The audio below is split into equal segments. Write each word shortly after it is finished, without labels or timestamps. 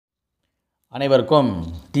அனைவருக்கும்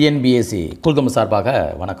டிஎன்பிஎஸ்சி குல்கம் சார்பாக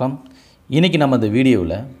வணக்கம். இன்றைக்கி நம்ம இந்த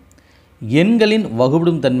வீடியோவில் எண்களின்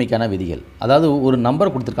வகுபடும் தன்மைக்கான விதிகள், அதாவது ஒரு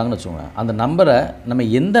நம்பர் கொடுத்துருக்காங்கன்னு வச்சுக்கோங்க. அந்த நம்பரை நம்ம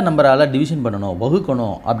எந்த நம்பரால் டிவிஷன் பண்ணணும்,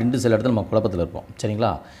 வகுக்கணும் அப்படின்ட்டு சில இடத்துல நம்ம குழப்பத்தில் இருப்போம்.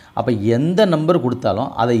 சரிங்களா? அப்போ எந்த நம்பர் கொடுத்தாலும்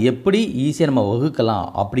அதை எப்படி ஈஸியாக நம்ம வகுக்கலாம்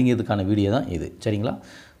அப்படிங்கிறதுக்கான வீடியோ தான் இது. சரிங்களா?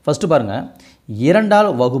 ஃபஸ்ட்டு பாருங்கள்,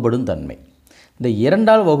 இரண்டால் வகுபடும் தன்மை. இந்த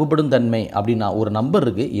இரண்டால் வகுப்படும் தன்மை அப்படின்னா ஒரு நம்பர்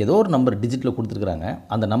இருக்குது, ஏதோ ஒரு நம்பர் டிஜிட்டில் கொடுத்துருக்குறாங்க.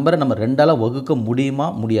 அந்த நம்பரை நம்ம ரெண்டால் வகுக்க முடியுமா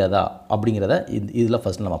முடியாதா அப்படிங்கிறத இதில்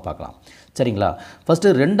ஃபஸ்ட்டு நம்ம பார்க்கலாம். சரிங்களா?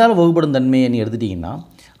 ஃபஸ்ட்டு ரெண்டால் வகுப்படும் தன்மையை நீ எடுத்துட்டிங்கன்னா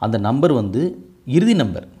அந்த நம்பர் வந்து இறுதி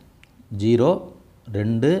நம்பர் 0,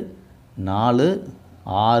 2, 4,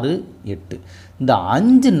 6, 8 இந்த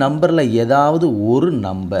 5 நம்பரில் ஏதாவது ஒரு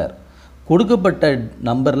நம்பர் கொடுக்கப்பட்ட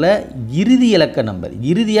நம்பரில் இறுதி இலக்க நம்பர்,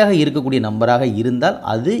 இறுதியாக இருக்கக்கூடிய நம்பராக இருந்தால்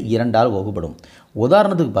அது இரண்டால் வகுப்படும்.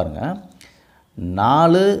 உதாரணத்துக்கு பாருங்கள்,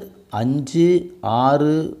 4, 5,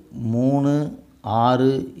 6, 3, 6,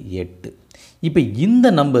 8 இப்போ இந்த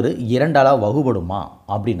நம்பர் இரண்டால் வகுப்படுமா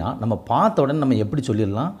அப்படின்னா நம்ம பார்த்த உடனே நம்ம எப்படி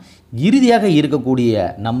சொல்லிடலாம், இறுதியாக இருக்கக்கூடிய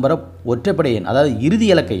நம்பரை ஒற்றைப்படை எண், அதாவது இறுதி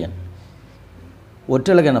இலக்க எண்,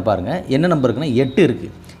 ஒற்றை இலக்க எண்ணை பாருங்கள் என்ன நம்பர் இருக்குன்னா 8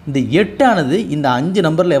 இருக்குது. இந்த 8 ஆனது இந்த 5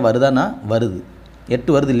 நம்பரில் வருதானா? வருது,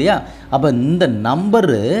 8 வருது இல்லையா? அப்போ இந்த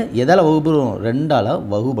நம்பரு எதால் வகுப்படும்? ரெண்டால்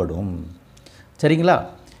வகுப்படும். சரிங்களா?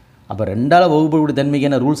 அப்போ ரெண்டால் வகுப்படக்கூடிய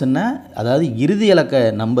தன்மைக்கான ரூல்ஸ் என்ன? அதாவது இறுதி இலக்க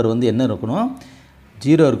நம்பர் வந்து என்ன இருக்கணும்?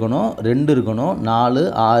 0 இருக்கணும், 2 இருக்கணும், 4,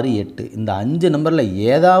 6, 8 இந்த 5 நம்பரில்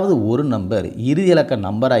ஏதாவது ஒரு நம்பர் இறுதி இலக்க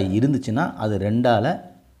நம்பராக இருந்துச்சுன்னா அது ரெண்டால்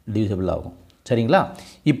டிவிசிபிள் ஆகும். சரிங்களா?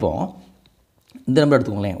 இப்போது இந்த நம்பர்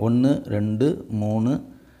எடுத்துக்கோங்களேன், 1, 2, 3,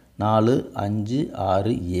 4, 5,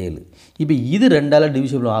 6, 7 இப்போ இது ரெண்டால்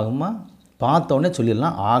டிவிசிபிள் ஆகுமா? பார்த்தோன்னே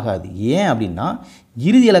சொல்லிடலாம், ஆகாது. ஏன் அப்படின்னா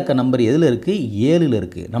இறுதி இலக்க நம்பர் எதில் இருக்குது? 7ல்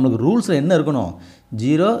இருக்குது. நம்மளுக்கு ரூல்ஸில் என்ன இருக்கணும்?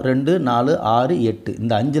 0, 2, 4, 6, 8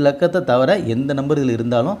 இந்த 5 இலக்கத்தை தவிர எந்த நம்பர் இதில்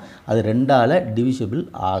இருந்தாலும் அது ரெண்டால் டிவிசிபிள்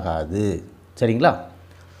ஆகாது. சரிங்களா?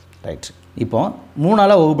 ரைட். இப்போ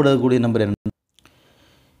 3ஆல் வகுப்படக்கூடிய நம்பர் என்ன?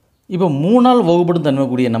 இப்போ 3ஆல் வகுப்படும்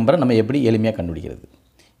தன்மைக்கூடிய நம்பரை நம்ம எப்படி எளிமையாக கண்டுபிடிக்கிறது?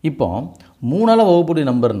 இப்போ 3ஆல் வகுப்பக்கூடிய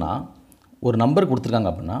நம்பர்னால் ஒரு நம்பர் கொடுத்துருக்காங்க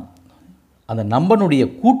அப்படின்னா அந்த நம்பருடைய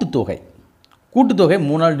கூட்டுத்தொகை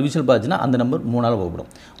 3ஆல் டிவிஷன் பார்த்துச்சுன்னா அந்த நம்பர் 3ஆல் வகுப்படும்.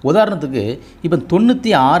 உதாரணத்துக்கு இப்போ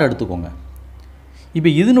 96 எடுத்துக்கோங்க. இப்போ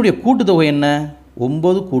இதனுடைய கூட்டுத்தொகை என்ன?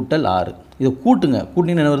 9 கூட்டல் 6. இதை கூட்டுங்க,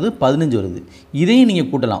 கூட்டினீங்கன்னா என்ன வருது? 15 வருது. இதையும் நீங்கள்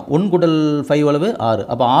கூட்டலாம், 1 கூட்டல் 5 அளவு 6.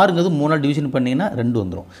 அப்போ 6ங்கிறது 3ஆல் டிவிஷன் பண்ணிங்கன்னா 2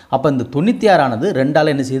 வந்துடும். அப்போ இந்த 96 ஆனது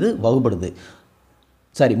ரெண்டால் என்ன செய்யுது? வகுப்படுது.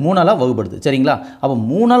 சரி, 3ஆல் வகுப்படுது. சரிங்களா? அப்போ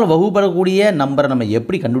 3ஆல் வகுப்படக்கூடிய நம்பரை நம்ம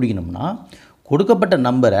எப்படி கண்டுபிடிக்கணும்னா, கொடுக்கப்பட்ட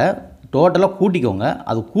நம்பரை டோட்டலாக கூட்டிக்கோங்க.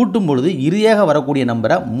 அது கூட்டும் பொழுது இறுதியாக வரக்கூடிய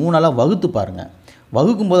நம்பரை 3ஆல் வகுத்து பாருங்கள்.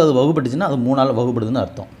 வகுக்கும்போது அது வகுப்பட்டுச்சுன்னா அது 3ஆல் வகுப்படுதுன்னு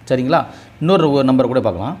அர்த்தம். சரிங்களா? இன்னொரு நம்பர் கூட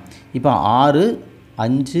பார்க்கலாம். இப்போ 6,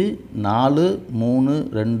 5, 4, 3,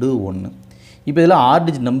 2, 1 இப்போ இதில் 6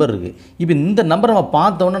 டிஜிட் நம்பர் இருக்குது. இப்போ இந்த நம்பர் நம்ம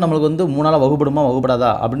பார்த்தோன்னே நம்மளுக்கு வந்து 3ஆல் வகுப்படுமா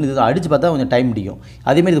வகுப்படாதா அப்படின்னு இதை அடித்து பார்த்தா கொஞ்சம் டைம் பிடிக்கும்.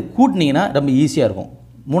 அதேமாதிரி இது கூட்டினீங்கன்னா ரொம்ப ஈஸியாக இருக்கும்.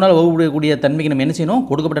 3ஆல் வகுப்படக்கூடிய தன்மைக்கு நம்ம என்ன செய்யணும்?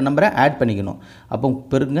 கொடுக்கப்பட்ட நம்பரை ஆட் பண்ணிக்கணும். அப்போ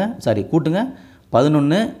கூட்டுங்க.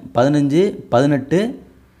 11, 15, 18,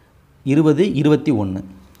 20, 21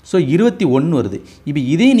 ஸோ 21 வருது. இப்போ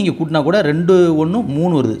இதையும் நீங்கள் கூட்டினா கூட 2, 1,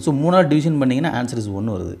 3 வருது. ஸோ 3ஆல் டிவிஷன் பண்ணிங்கன்னா ஆன்சர் இஸ்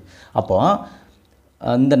 1 வருது. அப்போ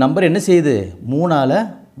இந்த நம்பர் என்ன செய்யுது? 3ஆல்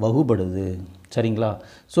வகுப்படுது. சரிங்களா?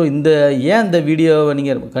 ஸோ ஏன் இந்த வீடியோவை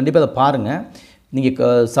நீங்கள் கண்டிப்பாக அதை பாருங்கள்.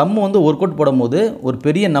 நீங்கள் சம் வந்து ஒர்க் அவுட் போடும்போது ஒரு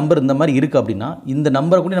பெரிய நம்பர் இந்த மாதிரி இருக்குது அப்படின்னா இந்த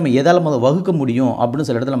நம்பரை கூட நம்ம எதால் வகுக்க முடியும் அப்படின்னு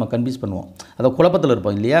சில இடத்துல நம்ம கன்ஃபியூஸ் பண்ணுவோம். அதை குழப்பத்தில்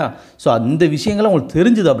இருப்போம் இல்லையா? ஸோ அந்த விஷயங்களை உங்களுக்கு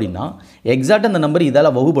தெரிஞ்சுது அப்படின்னா எக்ஸாக்டாக அந்த நம்பர் இதால்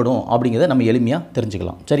வகுப்படும் அப்படிங்கிறத நம்ம எளிமையாக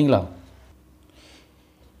தெரிஞ்சுக்கலாம். சரிங்களா?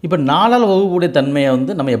 இப்போ 4ஆல் வகுப்புடைய தன்மையை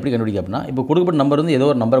வந்து நம்ம எப்படி கண்டுபிடிக்க அப்படின்னா, இப்போ கொடுக்கப்பட்ட நம்பர் வந்து ஏதோ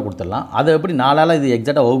ஒரு நம்பரை கொடுத்துடலாம். அதை எப்படி 4ஆல் இது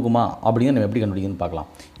எக்ஸாக்டாக வகுக்குமா அப்படிங்கிறத நம்ம எப்படி கண்டுபிடிக்கணும்னு பார்க்கலாம்.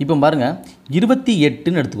 இப்போ பாருங்கள்,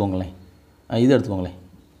 28ன்னு எடுத்துக்கோங்களேன். இது எடுத்துக்கோங்களேன்,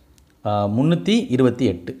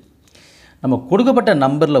 328 நம்ம கொடுக்கப்பட்ட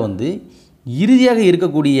நம்பரில் வந்து இறுதியாக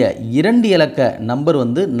இருக்கக்கூடிய 2 இலக்க நம்பர்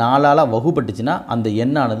வந்து 4ஆல் வகுப்பட்டுச்சுன்னா அந்த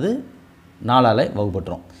எண்ணானது 4ஆல்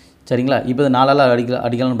வகுப்பட்டுரும். சரிங்களா? இப்போ 4ஆல்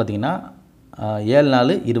அடிக்கலாம்னு பார்த்தீங்கன்னா 7,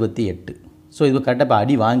 4, 28 ஸோ இது கரெக்டாக இப்போ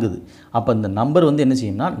அடி வாங்குது. அப்போ இந்த நம்பர் வந்து என்ன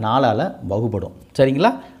செய்யும்னா 4ஆல் வகுப்படும். சரிங்களா?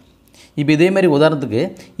 இப்போ இதேமாதிரி உதாரணத்துக்கு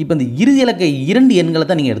இப்போ இந்த இறுதி இலக்க 2 எண்களை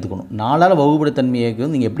தான் நீங்கள் எடுத்துக்கணும். 4ஆல் வகுப்படும் தன்மைக்கு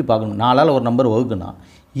வந்து நீங்கள் எப்படி பார்க்கணும்? 4ஆல் ஒரு நம்பர் வகுக்குன்னா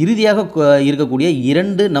இறுதியாக இருக்கக்கூடிய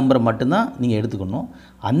 2 நம்பரை மட்டும்தான் நீங்கள் எடுத்துக்கணும்.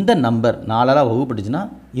 அந்த நம்பர் 4ஆல் வகுப்பட்டுச்சுன்னா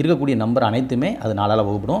இருக்கக்கூடிய நம்பர் அனைத்துமே அது 4ஆல்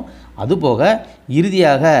வகுப்படும். அதுபோக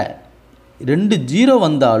இறுதியாக 2 0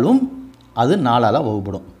 வந்தாலும் அது 4ஆல்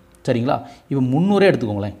வகுப்படும். சரிங்களா? இப்போ 300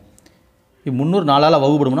 எடுத்துக்கோங்களேன். இப்போ 300 4ஆல்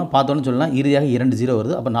வகுப்படும்னா பார்த்தோன்னு சொல்லலாம், இறுதியாக 2 0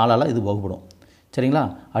 வருது. அப்போ 4ஆல் இது வகுப்படும். சரிங்களா?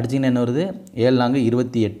 அடிச்சிங்கன்னா என்ன வருது? 7 4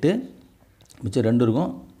 28 மிச்சம் 2 இருக்கும்,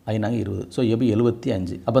 5 20. ஸோ எப்படி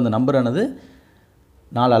 75. அப்போ அந்த நம்பரானது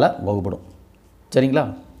 4ஆல் வகுப்படும். சரிங்களா?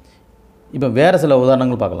 இப்போ வேறு சில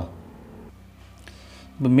உதாரணங்கள் பார்க்கலாம்.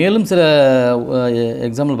 இப்போ மேலும் சில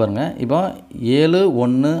எக்ஸாம்பிள் பாருங்கள். இப்போ 7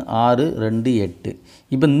 1 6 2 8.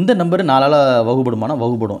 இப்போ இந்த நம்பர் 4ஆல் வகுப்படுமானா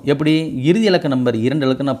வகுப்படும். எப்படி? இறுதி இலக்க நம்பர் 2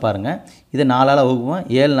 இலக்குன்னா பாருங்கள், இதை 4ஆல் வகுப்போம்.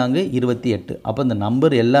 7 4 28. அப்போ இந்த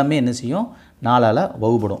நம்பர் எல்லாமே என்ன செய்யும்? 4ஆல்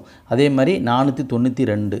வகுப்படும். அதே மாதிரி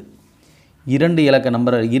 492. 2 இலக்க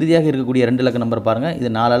நம்பர் இறுதியாக இருக்கக்கூடிய 2 இலக்க நம்பர் பாருங்கள், இது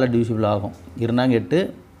 4ஆல் டிவிசிபிள் ஆகும். 2 8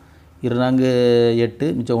 2 8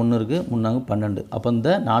 மிச்சம் 1 இருக்குது, 3 12. அப்போ இந்த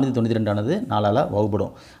 492 4ஆல்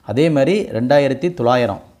வகுப்படும். அதே மாதிரி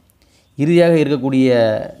 2900 இறுதியாக இருக்கக்கூடிய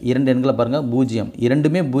 2 எண்களை பாருங்கள், 0.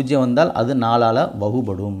 இரண்டுமே 0 வந்தால் அது 4ஆல்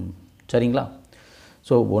வகுப்படும். சரிங்களா?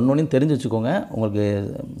 ஸோ ஒன்றையும் தெரிஞ்சு வச்சுக்கோங்க. உங்களுக்கு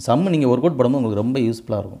சம்மு நீங்கள் ஒர்க் அவுட் பண்ணும்போது உங்களுக்கு ரொம்ப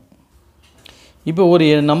யூஸ்ஃபுல்லாக இருக்கும். இப்போ ஒரு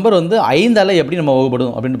நம்பர் வந்து 5ஆல் எப்படி நம்ம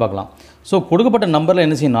வகுப்படும் அப்படின்னு பார்க்கலாம். ஸோ கொடுக்கப்பட்ட நம்பரில்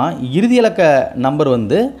என்ன செய்யணும்னா, இறுதி இலக்க நம்பர்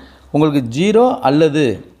வந்து உங்களுக்கு 0 அல்லது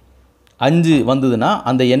 5 வந்ததுன்னா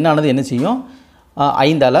அந்த எண்ணானது என்ன செய்யும்?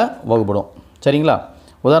 5ஆல் வகுப்படும். சரிங்களா?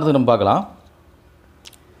 உதாரணத்துக்கு நம்ம பார்க்கலாம்.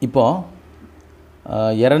 இப்போது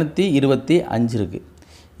 225 இருக்குது.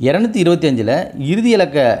 225ல் இறுதி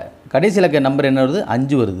இலக்க கடைசி இலக்க நம்பர் என்ன வருது?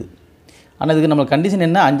 5 வருது. ஆனால் இதுக்கு நம்ம கண்டிஷன்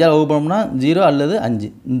என்ன? 5ஆல் வகுப்போம்னா 0 அல்லது 5.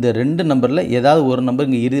 இந்த 2 நம்பரில் ஏதாவது ஒரு நம்பர்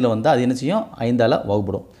இங்கே இறுதியில் வந்தால் அது என்ன செய்யும்? 5ஆல்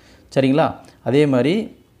வகுப்படும். சரிங்களா? அதே மாதிரி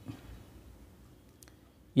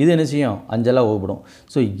இது என்ன செய்யும்? 5ஆல் வகுப்படும்.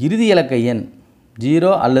 ஸோ இறுதி இலக்க எண்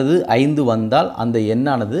 0 அல்லது 5 வந்தால் அந்த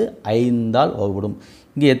எண்ணானது 5ஆல் வகுப்படும்.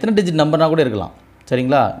 இங்கே எத்தனை டிஜிட் நம்பர்னால் கூட இருக்கலாம்.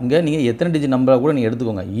 சரிங்களா? இங்கே நீங்கள் எத்தனை டிஜிட் நம்பராக கூட நீங்கள்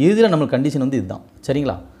எடுத்துக்கோங்க. இறுதியில் நம்ம கண்டிஷன் வந்து இதுதான்.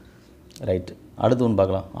 சரிங்களா? ரைட்டு. அடுத்து ஒன்று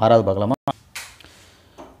பார்க்கலாம். 6வது பார்க்கலாமா?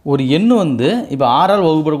 ஒரு எண் வந்து இப்போ 6ஆல்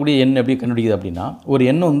வகுப்படக்கூடிய எண் எப்படி கண்டுபிடிக்குது அப்படின்னா, ஒரு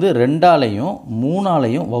எண் வந்து 2ஆலையும்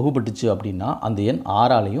 3ஆலையும் வகுப்பட்டுச்சு அப்படின்னா அந்த எண்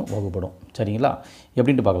 6ஆலையும் வகுப்படும். சரிங்களா?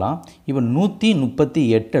 எப்படின்ட்டு பார்க்கலாம். இப்போ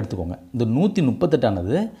 138 எடுத்துக்கோங்க. இந்த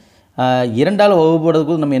 138ஆனது 2ஆல்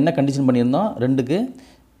வகுப்படுறதுக்கு நம்ம என்ன கண்டிஷன் பண்ணியிருந்தோம்? 2க்கு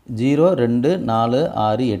 0 2 4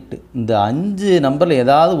 6 8. இந்த 5 நம்பரில்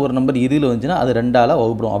ஏதாவது ஒரு நம்பர் இறுதியில் வந்துச்சுன்னா அது 2ஆல்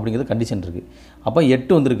வகுப்படும் அப்படிங்கிறது கண்டிஷன் இருக்குது. அப்போ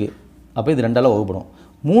 8 வந்திருக்கு. அப்போ இது 2ஆல் வகுப்படும்.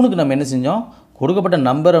 3க்கு நம்ம என்ன செஞ்சோம்? கொடுக்கப்பட்ட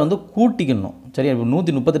நம்பரை வந்து கூட்டிக்கணும். சரியா? இப்போ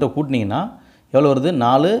 138 கூட்டினீங்கன்னா எவ்வளோ வருது?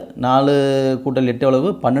 4 4 கூட்டல் 8 எவ்வளவு?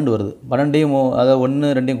 12 வருது. 12ஐயும் அதாவது 1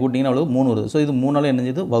 2ஐயும் கூட்டிங்கன்னா எவ்வளவு? 3 வருது. ஸோ இது 3ஆல் என்ன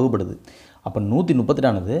செய்யுது? வகுப்படுது. அப்போ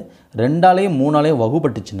 138ஆனது 2ஆலையும் 3ஆலையும்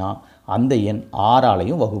வகுப்பட்டுச்சுன்னா அந்த எண்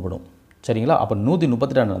 6ஆலையும் வகுப்படும். சரிங்களா? அப்போ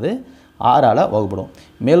 138ஆனது 6ஆல் வகுப்படும்.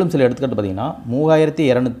 மேலும் சில எடுத்துக்காட்டு பார்த்தீங்கன்னா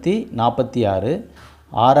 3246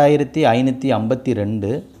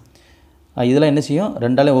 6552 இதெல்லாம் என்ன செய்யும்?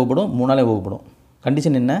 2ஆலையும் வகுப்படும், 3ஆலையும் வகுப்படும்.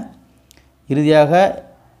 கண்டிஷன் என்ன? இறுதியாக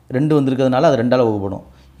 2 வந்திருக்கிறதுனால அது 2ஆல் வகுப்படும்.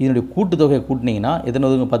 இதனுடைய கூட்டுத்தொகையை கூட்டினீங்கன்னா எத்தனை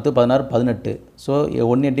வருதுங்க? 10 16 18. ஸோ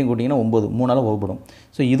 1 8 கூட்டிங்கன்னா 9, 3ஆல் வகுப்படும்.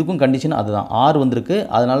 ஸோ இதுக்கும் கண்டிஷன் அதுதான். 6 வந்திருக்கு,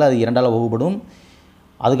 அதனால் அது 2ஆல் வகுப்படும்.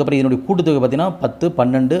 அதுக்கப்புறம் இதனுடைய கூட்டுத்தொகை பார்த்தீங்கன்னா 10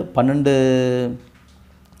 12 12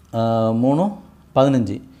 3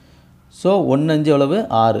 15. ஸோ 1 5 எவ்வளவு?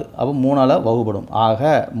 6. அப்போ 3ஆல் வகுப்படும். ஆக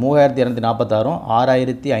 3246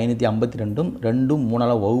 6552 ரெண்டும்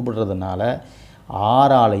 3ஆல் வகுப்படுறதுனால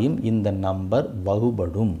 6ஆலையும் இந்த நம்பர்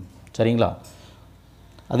வகுப்படும். சரிங்களா?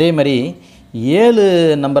 அதே மாதிரி 7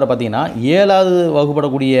 நம்பரை பார்த்திங்கன்னா 7ஆவது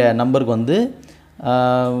வகுப்படக்கூடிய நம்பருக்கு வந்து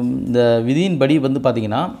இந்த விதியின்படி வந்து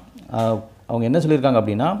பார்த்திங்கன்னா அவங்க என்ன சொல்லியிருக்காங்க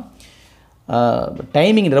அப்படின்னா,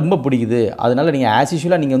 டைமிங் ரொம்ப பிடிக்குது, அதனால் நீங்கள் ஆஸ்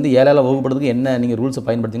யூஷுவலாக நீங்கள் வந்து 7ஆல் வகுப்படுறதுக்கு என்ன நீங்கள் ரூல்ஸை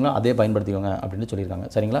பயன்படுத்திங்களோ அதே பயன்படுத்திக்கோங்க அப்படின்னு சொல்லியிருக்காங்க.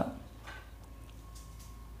 சரிங்களா?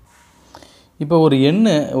 இப்போ ஒரு எண்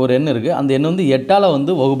இருக்குது. அந்த எண் வந்து 8ஆல்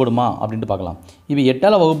வந்து வகுப்படுமா அப்படின்ட்டு பார்க்கலாம். இப்போ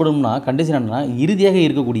 8ஆல் வகுப்படும்னா கண்டிஷன் என்னன்னா, இறுதியாக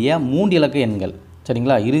இருக்கக்கூடிய 3 இலக்க எண்கள்.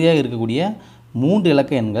 சரிங்களா? இறுதியாக இருக்கக்கூடிய 3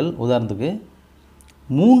 இலக்க எண்கள். உதாரணத்துக்கு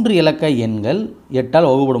 3 இலக்க எண்கள் 8ஆல்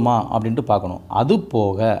வகுப்படுமா அப்படின்ட்டு பார்க்கணும். அது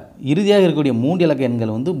போக இறுதியாக இருக்கக்கூடிய 3 இலக்க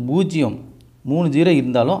எண்கள் வந்து 0 3 0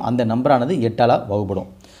 இருந்தாலும் அந்த நம்பரானது 8ஆல் வகுப்படும்.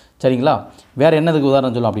 சரிங்களா? வேறு என்னதுக்கு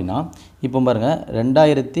உதாரணம் சொல்லலாம் அப்படின்னா, இப்போ பாருங்கள்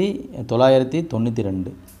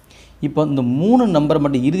 2992. இப்போ இந்த 3 நம்பரை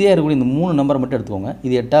மட்டும் இறுதியாக இருக்கக்கூடிய இந்த 3 நம்பரை மட்டும் எடுத்துக்கோங்க.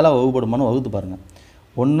 இது 8ஆல் வகுப்படுமான்னு வகுத்து பாருங்கள்.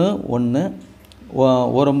 1 1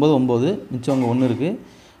 9 9 மிச்சம் அங்கே 1 இருக்குது.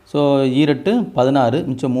 ஸோ 8 16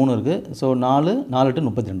 மிச்சம் 3 இருக்குது. ஸோ 4 4 8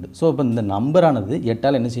 32. ஸோ இப்போ இந்த நம்பரானது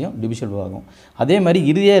 8ஆல் என்ன செய்யும்? டிவிஷன் ஆகும். அதே மாதிரி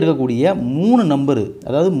இறுதியாக இருக்கக்கூடிய 3 நம்பரு,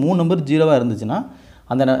 அதாவது 3 நம்பர் 0வாக இருந்துச்சுன்னா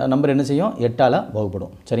அந்த நம்பர் என்ன செய்யும்? 8ஆல்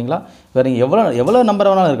வகுப்படும். சரிங்களா? வேறு எவ்வளோ நம்பர்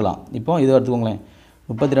வேணாலும் இருக்கலாம். இப்போ இதை எடுத்துக்கோங்களேன்.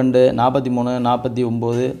 32 43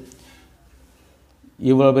 49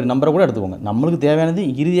 இவ்வளோ பெரிய நம்பரை கூட எடுத்துக்கோங்க. நம்மளுக்கு தேவையானது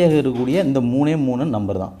இறுதியாக இருக்கக்கூடிய இந்த 3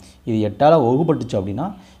 நம்பர் தான். இது 8ஆல் வகுப்பட்டுச்சு அப்படின்னா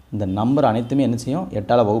இந்த நம்பர் அனைத்துமே என்ன செய்யும்?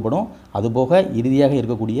 8ஆல் வகுப்படும். அதுபோக இறுதியாக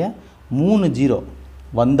இருக்கக்கூடிய 3 0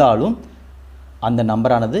 வந்தாலும் அந்த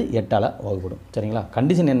நம்பரானது 8ஆல் வகுப்படும். சரிங்களா?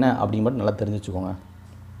 கண்டிஷன் என்ன அப்படிங்க மட்டும் நல்லா தெரிஞ்சு வச்சுக்கோங்க.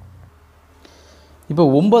 இப்போ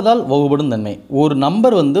 9ஆல் வகுப்படும் தன்மை. ஒரு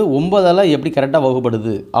நம்பர் வந்து 9ஆல் எப்படி கரெக்டாக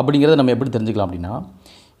வகுப்படுது அப்படிங்கிறத நம்ம எப்படி தெரிஞ்சுக்கலாம் அப்படின்னா,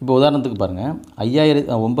 இப்போ உதாரணத்துக்கு பாருங்கள்,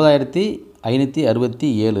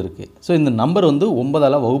 9567 இருக்குது. ஸோ இந்த நம்பர் வந்து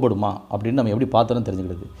 9ஆல் வகுப்படுமா அப்படின்னு நம்ம எப்படி பார்த்தோன்னு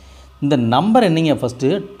தெரிஞ்சுக்கிறது. இந்த நம்பர் என்னங்க ஃபஸ்ட்டு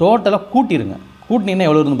டோட்டலாக கூட்டிடுங்க. கூட்டினீங்கன்னா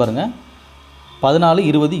எவ்வளோ வருதுன்னு பாருங்கள். 14,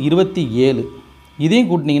 20, 27. இதையும்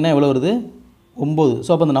கூட்டினீங்கன்னா எவ்வளோ வருது? 9. ஸோ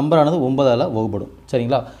அப்போ அந்த நம்பரானது 9ஆல் வகுப்படும்.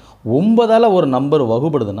 சரிங்களா? 9ஆல் ஒரு நம்பர்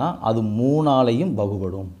வகுப்படுதுன்னா அது 3ஆலையும்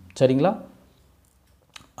வகுப்படும். சரிங்களா?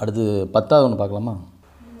 அடுத்து 10வது ஒன்று பார்க்கலாமா?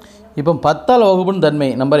 இப்போ 10ஆல் வகுப்படும் தன்மை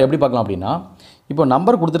நம்பர் எப்படி பார்க்கலாம் அப்படின்னா, இப்போ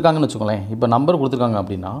நம்பர் கொடுத்துருக்காங்கன்னு வச்சுக்கோங்களேன். இப்போ நம்பர் கொடுத்துருக்காங்க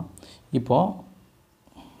அப்படின்னா, இப்போது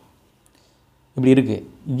இப்படி இருக்குது.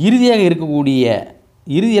 இறுதியாக இருக்கக்கூடிய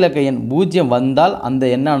இறுதி இலக்க எண் 0 வந்தால் அந்த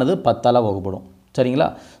எண்ணானது 10ஆல் வகுப்படும். சரிங்களா?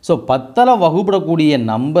 ஸோ 10ஆல் வகுப்படக்கூடிய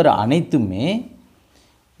நம்பர் அனைத்துமே,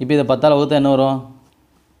 இப்போ இதை 10ஆல் வகுத்தா என்ன வரும்?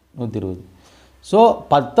 120. ஸோ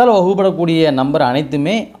 10ஆல் வகுப்படக்கூடிய நம்பர்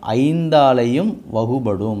அனைத்துமே 5ஆலையும்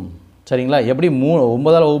வகுப்படும். சரிங்களா? எப்படி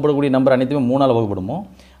 9ஆல் வகுப்படக்கூடிய நம்பர் அனைத்துமே 3ஆல் வகுப்படுமோ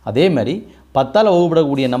அதே மாதிரி 10ஆல்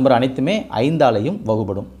வகுப்படக்கூடிய நம்பர் அனைத்துமே 5ஆலையும்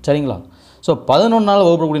வகுப்படும். சரிங்களா? ஸோ 11ஆல்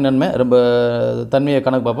வகுப்படக்கூடிய தன்மையை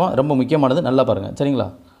கணக்கு பார்ப்போம். ரொம்ப முக்கியமானது, நல்லா பாருங்கள். சரிங்களா?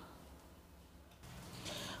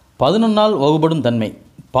 11ஆல் வகுப்படும் தன்மை.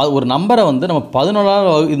 ஒரு நம்பரை வந்து நம்ம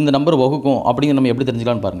 11ஆல் இந்த நம்பர் வகுக்கும் அப்படிங்கிற நம்ம எப்படி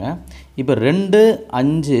தெரிஞ்சுக்கலான்னு பாருங்கள். இப்போ 2,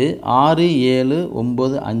 5, 6, 7,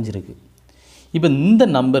 9, 5 இருக்குது. இப்போ இந்த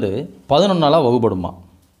நம்பரு 11ஆல் வகுப்படுமா?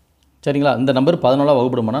 சரிங்களா? இந்த நம்பர் 11ஆல்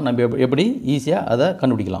வகுப்படுமானா நம்ம எப்படி ஈஸியாக அதை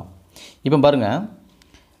கண்டுபிடிக்கலாம். இப்போ பாருங்கள்,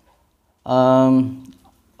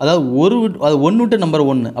 அதாவது ஒன்று விட்டு நம்பர்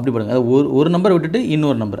 1 அப்படி பாருங்கள். அதாவது ஒரு நம்பரை விட்டுட்டு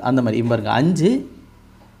இன்னொரு நம்பர் அந்த மாதிரி. இப்போ பாருங்கள், 5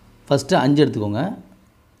 ஃபஸ்ட்டு 5 எடுத்துக்கோங்க.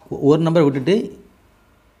 ஒரு நம்பரை விட்டுட்டு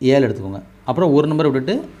 7 எடுத்துக்கோங்க. அப்புறம் ஒரு நம்பரை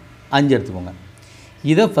விட்டுட்டு 5 எடுத்துக்கோங்க.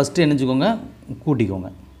 இதை ஃபஸ்ட்டு என்ன வச்சுக்கோங்க, கூட்டிக்கோங்க.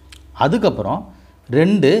 அதுக்கப்புறம்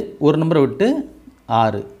 2 ஒரு நம்பரை விட்டு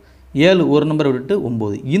 6, 7 ஒரு நம்பரை விட்டுட்டு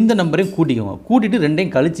 9 இந்த நம்பரையும் கூட்டிக்கோங்க. கூட்டிட்டு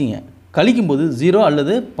 2ஐயும் கழிச்சிங்க. கழிக்கும்போது 0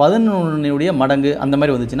 அல்லது 11உடைய மடங்கு அந்த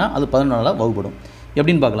மாதிரி வந்துச்சுன்னா அது 11ஆல் வகுப்படும்.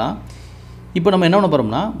 எப்படின்னு பார்க்கலாம். இப்போ நம்ம என்ன பண்ண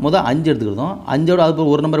போகிறோம்னா, முதல் 5 எடுத்துக்கிறோம். 5ஓட அது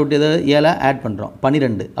ஒரு நம்பரை விட்டு 7 ஆட் பண்ணுறோம்,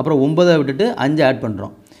 12. அப்புறம் 9 விட்டுட்டு 5 ஆட்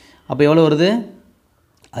பண்ணுறோம். அப்போ எவ்வளோ வருது?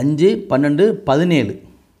 5, 12, 17.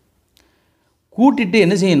 கூட்டிட்டு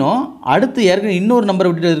என்ன செய்யணும், அடுத்து ஏற்கனவே இன்னொரு நம்பரை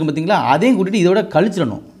விட்டுட்டு இருக்கும் பார்த்தீங்களா, அதையும் கூட்டிட்டு இதோட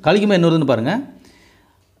கழிச்சிடணும். கழிக்கும்போது என்ன வருதுன்னு பாருங்கள்.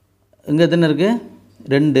 இங்கே எத்தனை இருக்குது?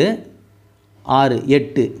 2, 6,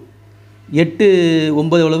 8. 8,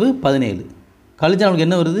 9 எவ்வளவு? 17. கழிச்சா நமக்கு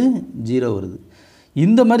என்ன வருது? 0 வருது.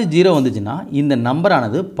 இந்த மாதிரி 0 வந்துச்சுன்னா இந்த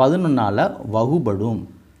நம்பரானது 11ஆல் வகுப்படும்.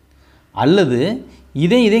 அல்லது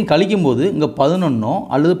இதையும் கழிக்கும்போது இங்கே 11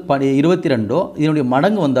 அல்லது 22 இதனுடைய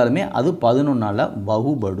மடங்கு வந்தாலுமே அது 11ஆல்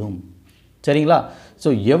வகுப்படும். சரிங்களா? ஸோ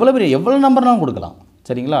எவ்வளோ நம்பர்னாலும் கொடுக்கலாம்.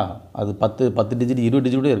 சரிங்களா? அது 10 டிஜிட் 20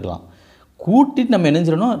 டிஜிட்டும் இருக்கலாம். கூட்டிட்டு நம்ம என்ன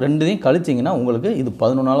செய்யணும், 2ஐயும் கழிச்சிங்கன்னா உங்களுக்கு இது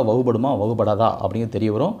 11ஆல் வகுப்படுமா வகுப்படாதா அப்படிங்கிறது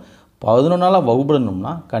தெரிய வரும். 11ஆல்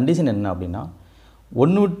வகுப்படணும்னா கண்டிஷன் என்ன அப்படின்னா,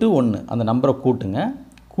 1 விட்டு 1 அந்த நம்பரை கூட்டுங்க.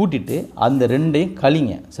 கூட்டிட்டு அந்த 2ஐயும்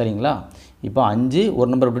கழிங்க. சரிங்களா? இப்போ 5 ஒரு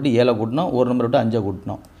நம்பரை விட்டுட்டு 7 கூட்டினோம், ஒரு நம்பரை விட்டு 5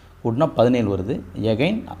 கூட்டினா 17 வருது.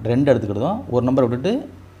 எகைன் 2 எடுத்துக்கிட்டோம், ஒரு நம்பரை விட்டுட்டு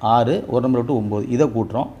 6, ஒரு நம்பரை விட்டு 9 இதை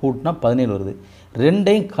கூட்டினா 17 வருது.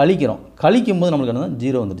 2ஐயும் கழிக்கிறோம். கழிக்கும்போது நம்மளுக்கு என்ன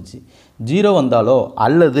 0 வந்துடுச்சு. 0 வந்தாலோ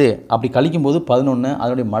அல்லது அப்படி கழிக்கும்போது 11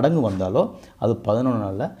 அதனுடைய மடங்கு வந்தாலோ அது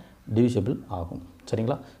 11ஆல் டிவிசிபிள் ஆகும்.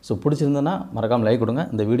 சரிங்களா? ஸோ பிடிச்சிருந்ததுன்னா மறக்காமல் லைக் கொடுங்க.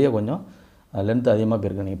 இந்த வீடியோ கொஞ்சம் லென்த் அதிகமாக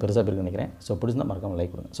போயிருக்கு, நீங்கள் பெருசாக போயிருக்கு நினைக்கிறேன். ஸோ பிடிச்சிருந்தா மறக்காமல்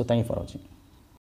லைக் கொடுங்க. ஸோ தேங்க்யூ ஃபார் வாட்சிங்.